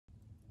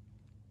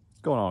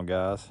What's going on,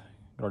 guys?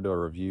 I'm going to do a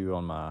review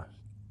on my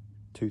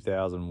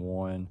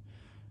 2001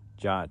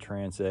 Giant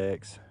Trance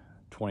X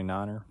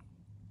 29er.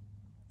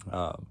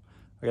 I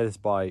got this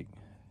bike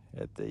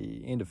at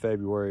the end of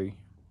February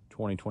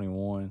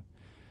 2021.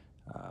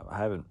 I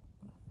haven't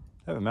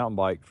mountain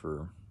biked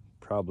for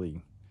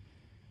probably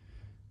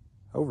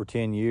over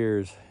 10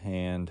 years,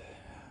 and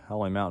I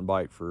only mountain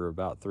biked for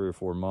about 3 or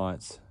 4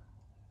 months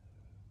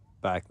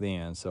back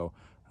then, so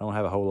I don't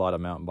have a whole lot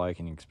of mountain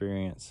biking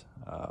experience.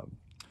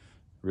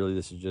 Really,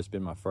 this has just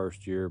been my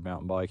first year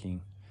mountain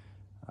biking.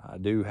 I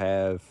do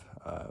have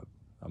a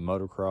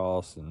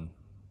motocross and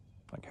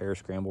like hare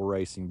scramble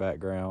racing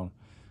background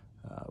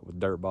with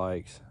dirt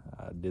bikes.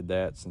 I did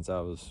that since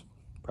I was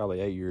probably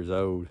 8 years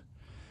old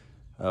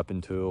up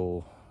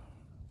until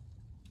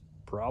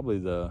probably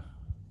the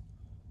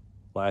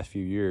last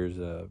few years,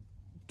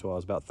 until I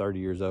was about 30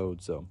 years old.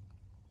 So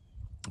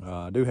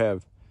I do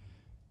have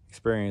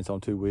experience on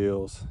 2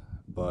 wheels,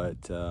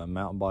 but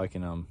mountain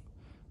biking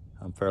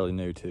I'm fairly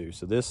new to.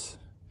 So this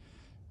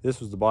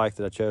was the bike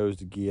that I chose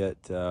to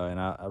get, and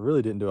I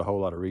really didn't do a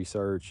whole lot of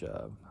research.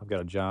 I've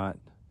got a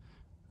Giant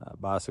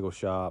bicycle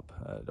shop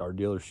at our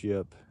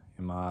dealership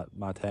in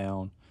my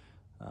town.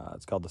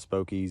 It's called the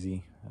Spoke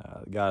Easy.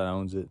 The guy that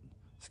owns it,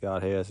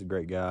 Scott Hess, is a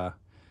great guy.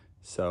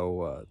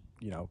 So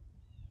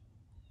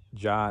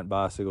Giant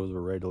bicycles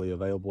were readily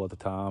available at the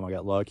time. I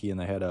got lucky and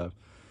they had an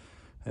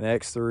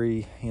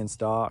X3 in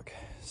stock,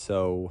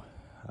 so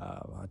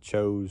I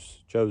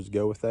chose to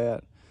go with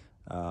that.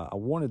 I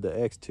wanted the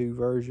X2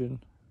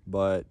 version,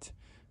 but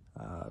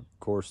of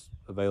course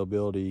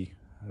availability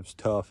was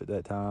tough at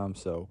that time,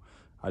 so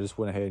I just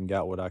went ahead and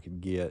got what I could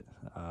get,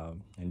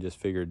 and just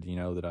figured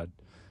that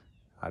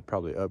I'd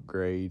probably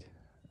upgrade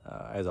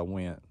as I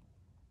went.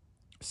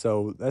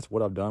 So that's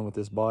what I've done with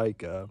this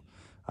bike.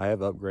 I have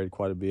upgraded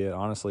quite a bit.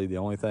 Honestly, the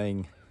only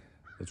thing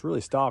that's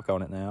really stock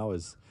on it now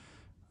is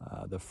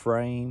the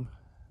frame,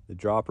 the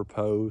dropper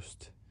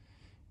post,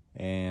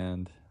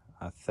 and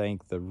I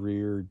think the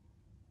rear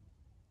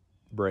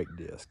brake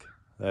disc.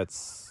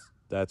 That's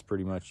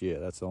pretty much it.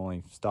 That's the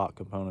only stock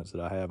components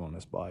that I have on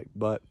this bike.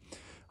 But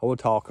I will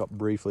talk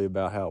briefly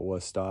about how it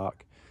was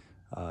stock.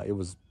 It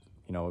was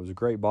a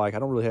great bike. I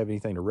don't really have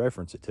anything to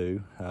reference it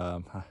to.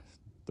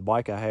 The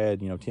bike I had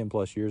 10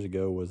 plus years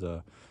ago was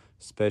a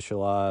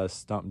Specialized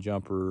Stump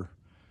Jumper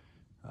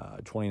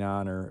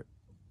 29er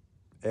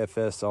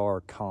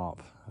FSR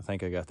comp. I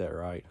think I got that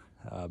right.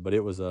 But it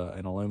was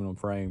an aluminum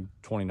frame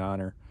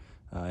 29er,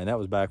 and that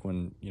was back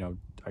when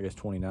I guess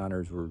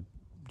 29ers were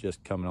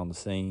just coming on the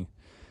scene.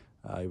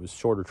 It was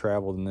shorter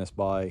travel than this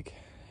bike,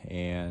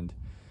 and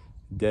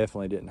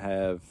definitely didn't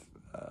have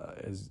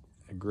as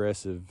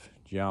aggressive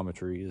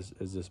geometry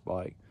as this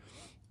bike.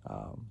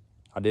 I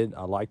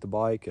liked the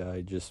bike.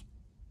 I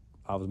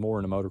was more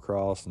into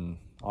motocross and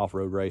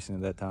off-road racing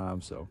at that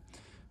time, so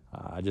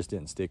I just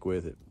didn't stick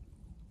with it.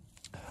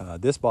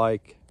 This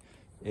bike,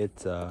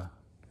 it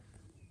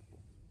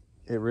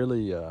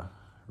really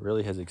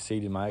has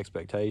exceeded my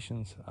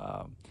expectations.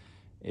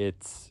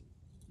 It's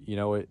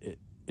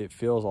it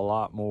feels a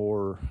lot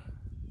more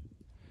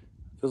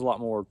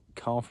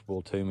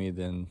comfortable to me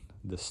than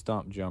the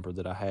Stump Jumper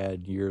that I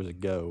had years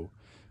ago,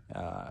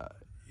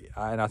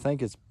 and I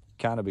think it's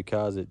kind of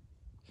because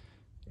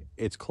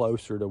it's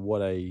closer to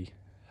what a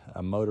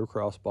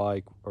motocross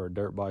bike or a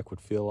dirt bike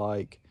would feel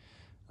like,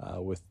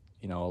 with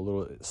a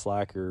little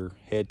slacker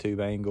head tube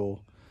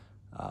angle.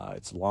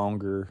 It's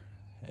longer.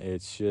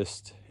 It's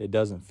just, it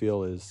doesn't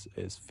feel as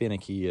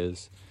finicky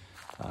as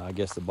I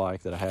guess the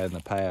bike that I had in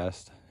the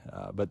past.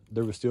 But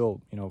there was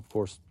still, of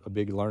course, a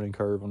big learning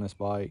curve on this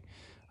bike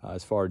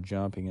as far as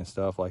jumping and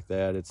stuff like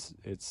that. It's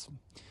it's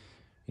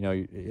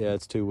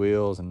 2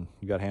 wheels and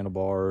you got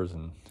handlebars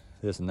and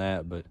this and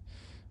that, but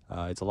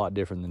it's a lot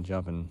different than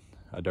jumping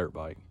a dirt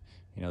bike.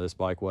 This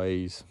bike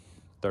weighs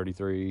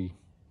 33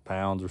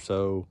 pounds or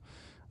so.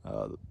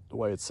 The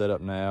way it's set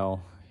up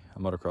now, a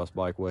motocross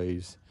bike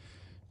weighs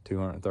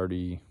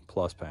 230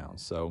 plus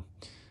pounds. So,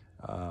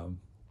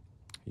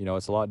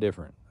 it's a lot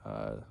different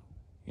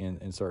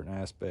in certain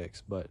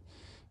aspects, but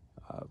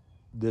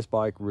this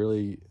bike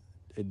really,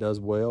 it does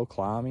well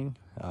climbing.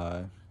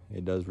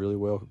 It does really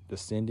well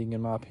descending,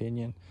 in my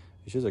opinion.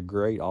 It's just a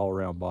great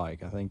all-around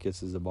bike. I think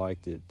this is a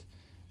bike that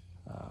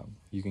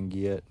you can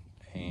get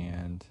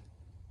and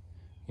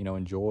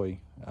enjoy,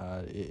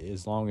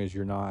 as long as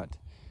you're not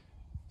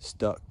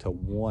stuck to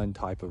one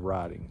type of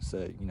riding. So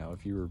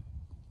if you were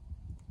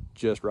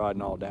just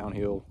riding all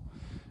downhill,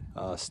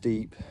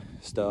 steep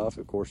stuff,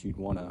 of course you'd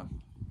want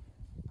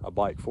a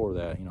bike for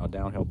that, a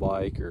downhill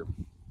bike or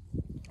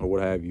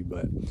what have you.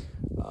 But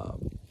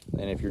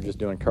and if you're just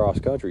doing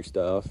cross-country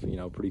stuff,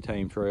 pretty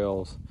tame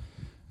trails,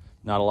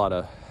 not a lot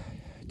of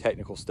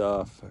technical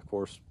stuff, of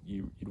course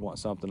you'd want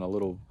something a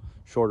little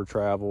shorter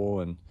travel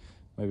and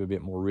maybe a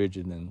bit more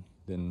rigid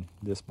than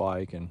this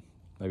bike, and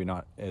maybe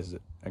not as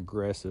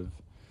aggressive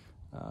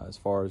as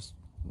far as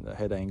the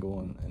head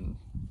angle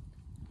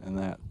and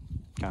that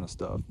kind of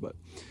stuff. But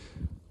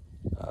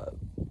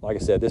like I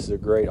said, this is a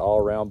great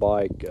all-around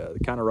bike. The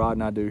kind of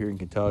riding I do here in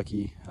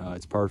Kentucky,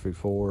 it's perfect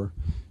for.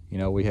 You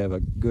know, we have a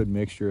good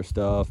mixture of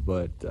stuff,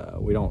 but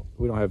we don't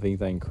have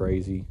anything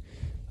crazy.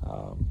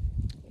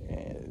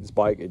 And this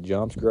bike, it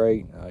jumps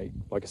great.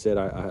 Like I said,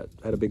 I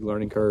had a big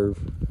learning curve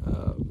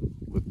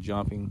with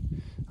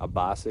jumping a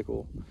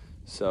bicycle,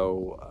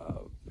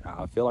 so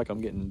I feel like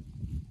I'm getting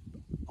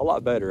a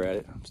lot better at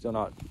it. I'm still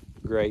not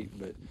great,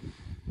 but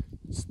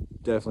it's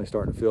definitely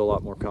starting to feel a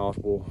lot more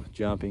comfortable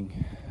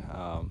jumping.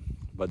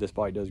 But this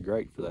bike does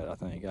great for that, I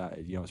think.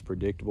 You know, it's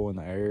predictable in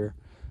the air,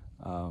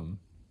 and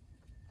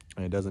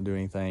it doesn't do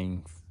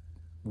anything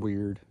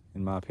weird,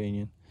 in my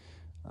opinion.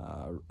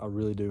 I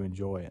really do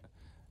enjoy it.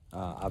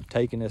 I've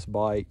taken this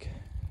bike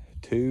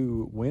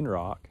to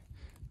Windrock,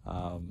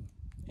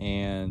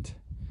 and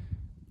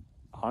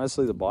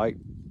honestly, the bike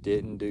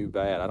didn't do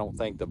bad. I don't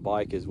think the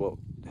bike is what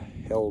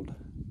held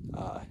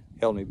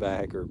me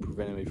back or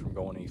prevented me from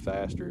going any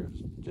faster. It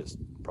was just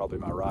probably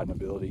my riding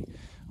ability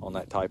on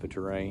that type of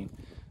terrain.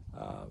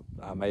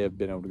 I may have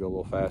been able to go a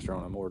little faster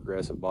on a more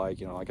aggressive bike,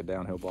 you know, like a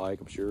downhill bike,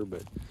 I'm sure,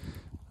 but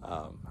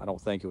I don't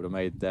think it would have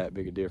made that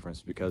big a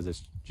difference because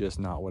it's just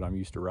not what I'm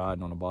used to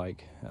riding on a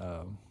bike.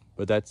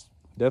 But that's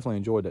definitely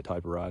enjoyed that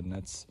type of riding.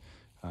 That's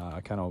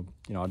I kind of,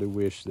 you know, I do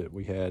wish that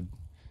we had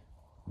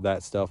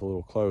that stuff a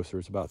little closer.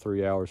 It's about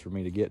 3 hours for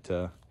me to get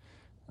to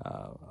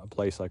a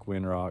place like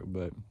Windrock,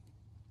 but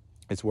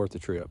it's worth the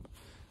trip.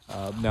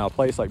 Now, a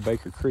place like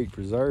Baker Creek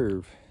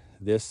Preserve,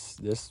 this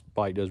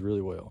bike does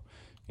really well.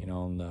 You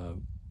know, on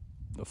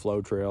the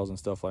flow trails and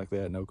stuff like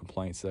that, no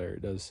complaints there.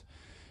 It does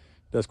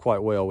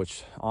quite well,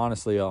 which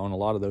honestly, on a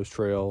lot of those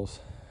trails,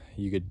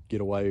 you could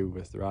get away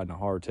with riding a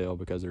hardtail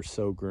because they're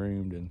so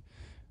groomed, and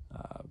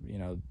you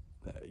know,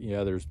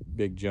 yeah, there's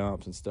big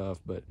jumps and stuff,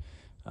 but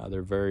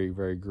they're very,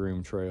 very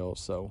groomed trails,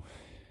 so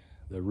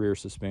the rear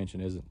suspension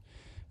isn't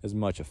as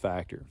much a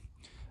factor.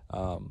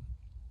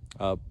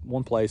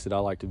 One place that I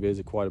like to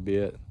visit quite a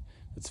bit,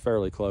 it's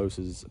fairly close,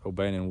 is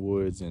O'Bannon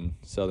Woods in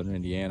southern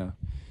Indiana.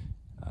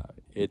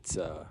 It's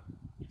got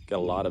a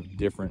lot of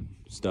different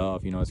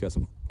stuff. You know, it's got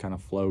some kind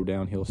of flow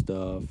downhill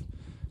stuff,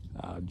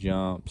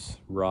 jumps,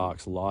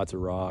 rocks, lots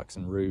of rocks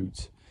and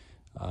roots,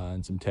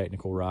 and some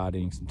technical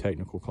riding, some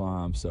technical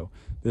climbs. So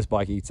this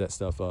bike eats that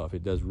stuff up.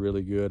 It does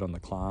really good on the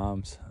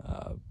climbs,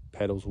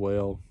 pedals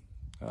well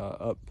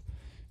up,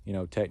 you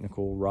know,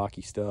 technical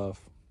rocky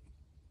stuff.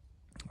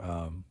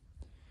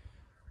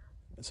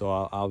 So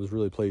I was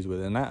really pleased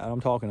with it, and that,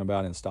 I'm talking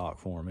about in stock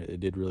form. It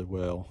did really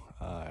well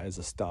as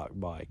a stock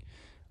bike.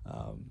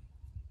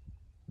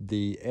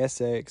 The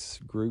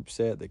SX group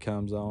set that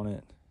comes on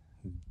it,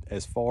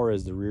 as far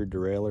as the rear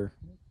derailleur,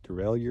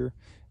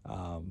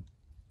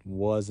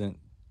 wasn't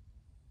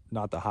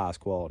not the highest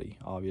quality,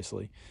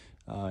 obviously,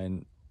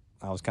 and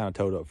I was kind of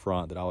told up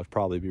front that I would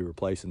probably be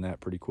replacing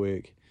that pretty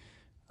quick,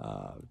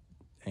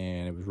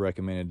 and it was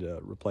recommended to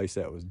replace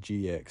that with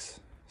GX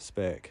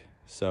spec.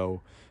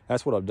 So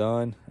that's what I've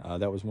done.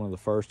 That was one of the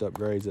first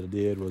upgrades that I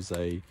did, was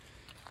a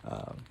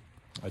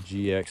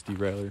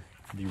GX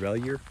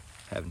derailleur.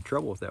 Having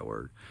trouble with that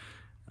word,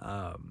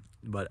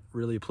 but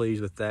really pleased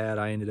with that.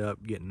 I ended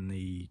up getting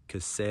the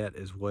cassette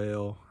as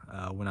well.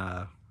 When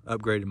I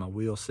upgraded my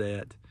wheel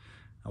set,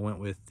 I went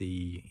with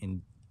the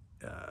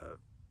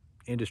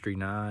Industry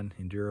 9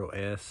 Enduro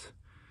S.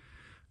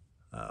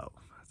 I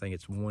think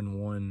it's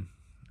 1-1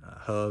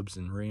 hubs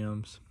and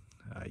rims.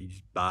 You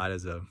just buy it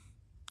as a,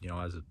 you know,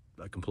 as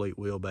a complete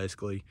wheel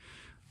basically,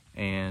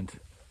 and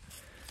I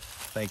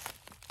think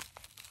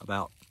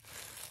about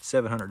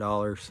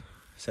 $700.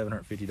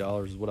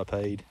 $750 is what I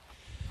paid,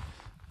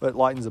 but it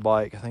lightens the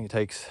bike. I think it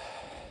takes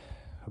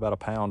about a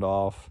pound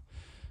off,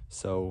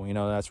 so you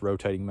know, that's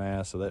rotating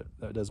mass, so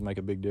that does make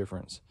a big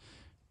difference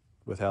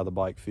with how the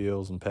bike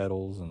feels and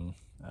pedals and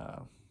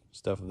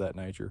stuff of that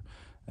nature.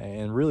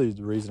 And really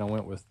the reason I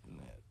went with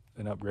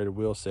an upgraded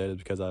wheel set is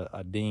because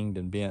I dinged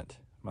and bent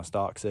my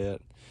stock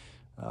set,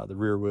 the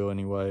rear wheel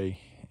anyway,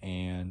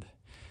 and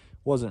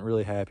wasn't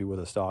really happy with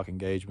a stock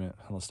engagement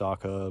on the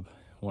stock hub.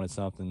 Wanted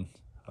something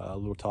a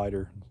little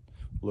tighter,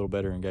 a little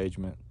better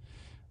engagement,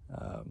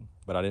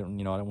 but I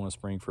didn't want to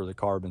spring for the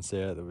carbon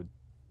set that would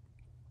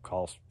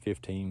cost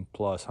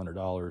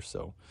 $1,500+.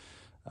 So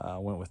I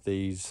went with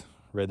these,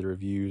 read the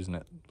reviews, and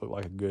it looked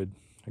like a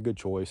good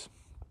choice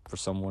for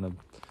someone of,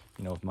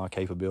 you know, with my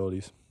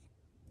capabilities.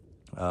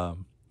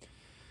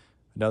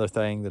 Another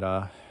thing that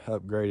I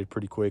upgraded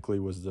pretty quickly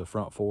was the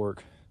front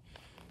fork.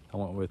 I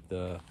went with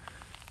the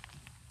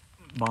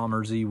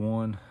Bomber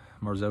Z1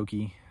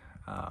 Marzocchi.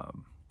 Of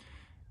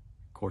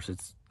course,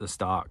 it's the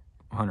stock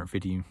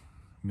 150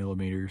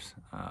 millimeters.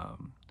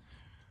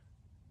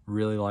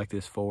 Really like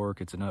this fork.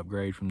 It's an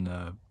upgrade from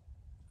the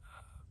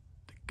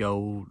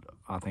gold,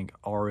 I think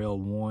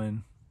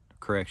RL1,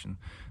 correction,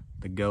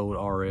 the gold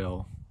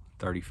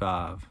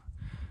RL35,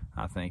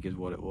 I think is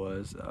what it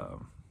was.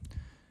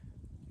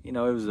 You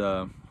know, it's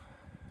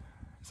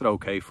an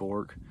okay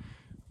fork,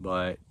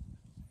 but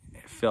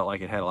it felt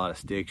like it had a lot of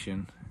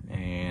stiction,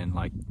 and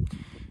like,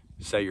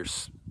 say your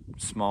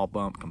small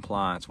bump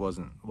compliance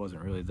wasn't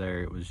really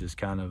there. It was just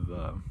kind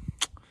of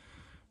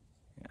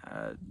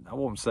I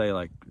won't say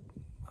like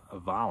a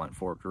violent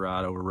fork to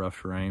ride over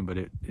rough terrain, but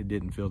it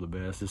didn't feel the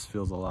best. This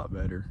feels a lot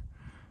better.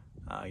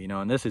 You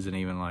know, and this isn't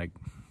even like,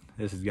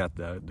 this has got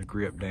the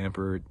grip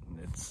damper.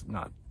 It's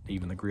not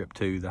even the grip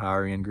 2, the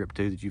higher end grip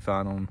 2 that you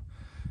find on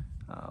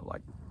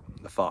like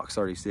the Fox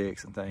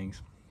 36 and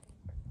things.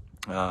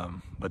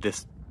 But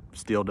this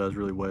still does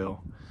really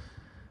well.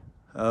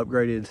 I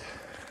upgraded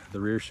the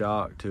rear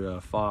shock to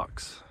a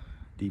Fox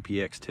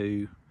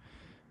DPX2.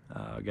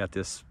 Got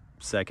this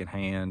second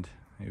hand.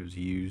 It was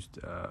used,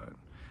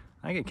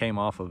 I think it came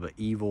off of an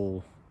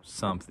Evil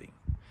something.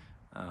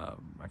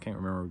 I can't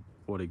remember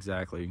what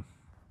exactly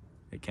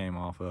it came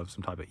off of,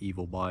 some type of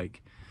Evil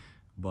bike,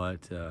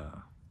 but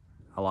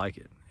I like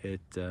it.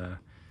 It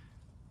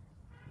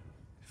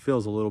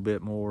feels a little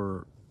bit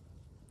more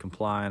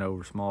compliant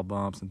over small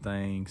bumps and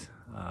things.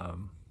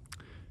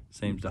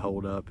 Seems to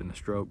hold up in the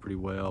stroke pretty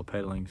well.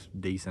 Pedaling's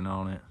decent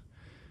on it.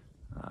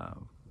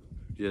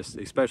 Just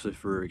especially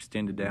for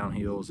extended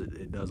downhills,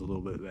 it does a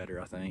little bit better,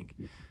 I think.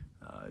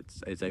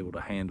 It's able to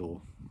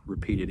handle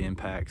repeated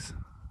impacts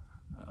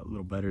a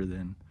little better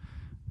than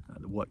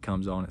what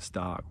comes on at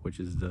stock, which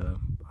is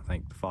I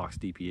think the Fox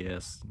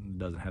DPS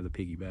doesn't have the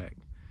piggyback.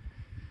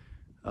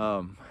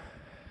 I've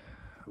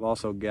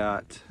also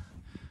got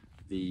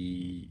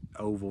the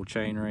oval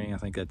chainring. I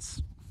think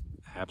that's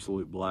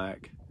absolute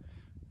black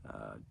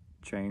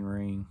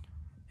chainring,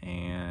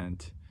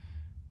 and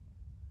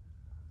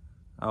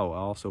I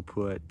also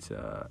put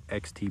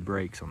XT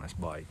brakes on this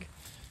bike.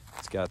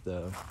 It's got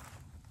the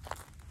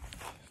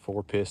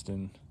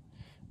 4-piston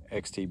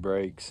XT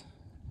brakes.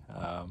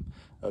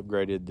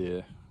 Upgraded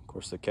of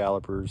course, the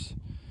calipers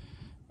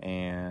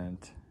and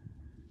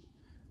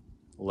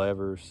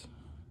levers,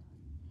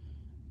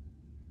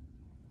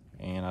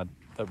 and I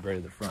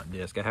upgraded the front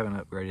disc. I haven't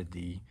upgraded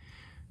the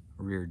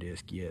rear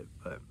disc yet,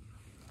 but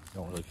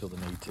don't really feel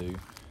the need to.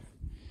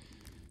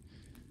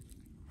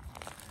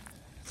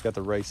 It's got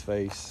the race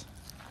face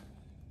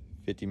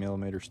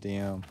 50mm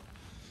stem.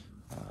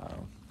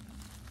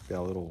 Got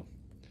a little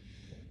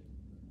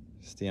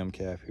stem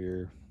cap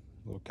here,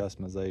 a little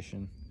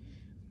customization,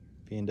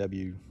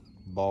 P&W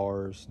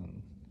bars,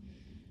 and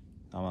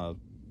I'm a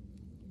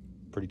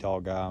pretty tall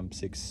guy. I'm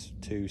 6'2",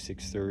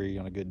 6'3"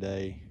 on a good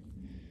day,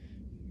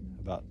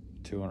 about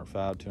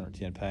 205,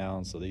 210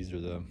 pounds. So these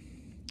are the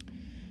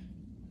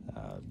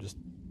just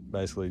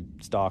basically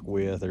stock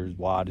width. They're as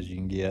wide as you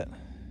can get,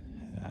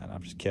 and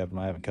I've just kept them.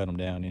 I haven't cut them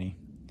down any.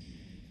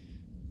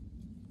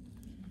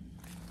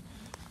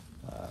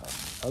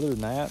 Other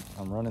than that,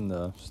 I'm running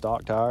the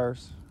stock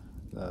tires,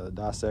 the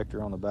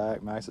Dissector on the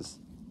back, Maxxis,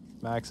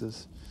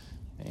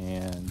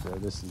 and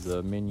this is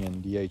the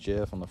Minion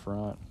DHF on the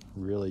front.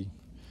 Really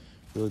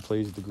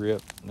pleased with the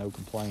grip. No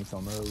complaints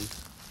on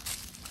those.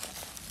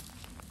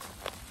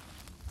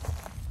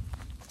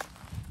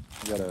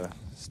 Got a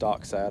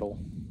stock saddle.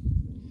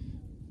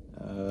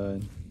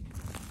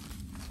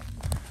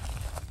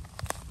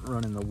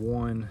 Running the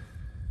 1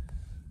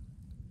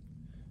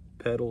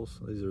 pedals.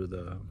 These are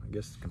the, I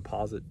guess,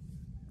 composite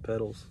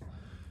pedals,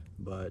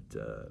 but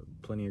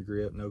plenty of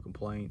grip, no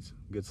complaints,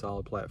 good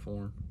solid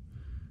platform.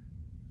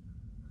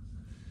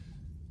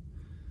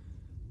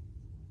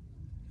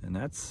 And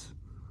that's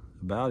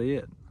about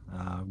it.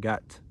 I've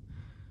got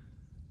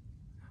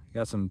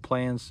some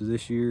plans to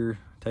this year,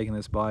 taking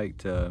this bike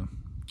to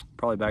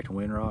probably back to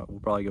Windrock.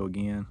 We'll probably go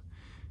again,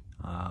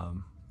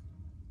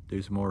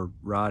 do some more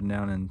riding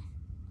down in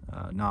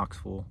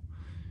Knoxville,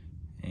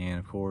 and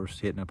of course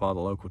hitting up all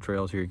the local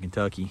trails here in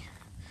Kentucky.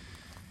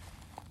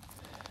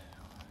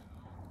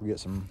 We get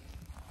some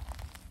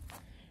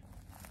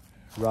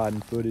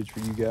riding footage for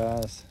you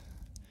guys.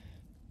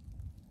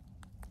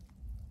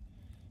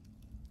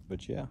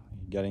 But yeah,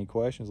 you got any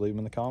questions, leave them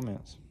in the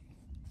comments.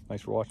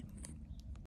 Thanks for watching.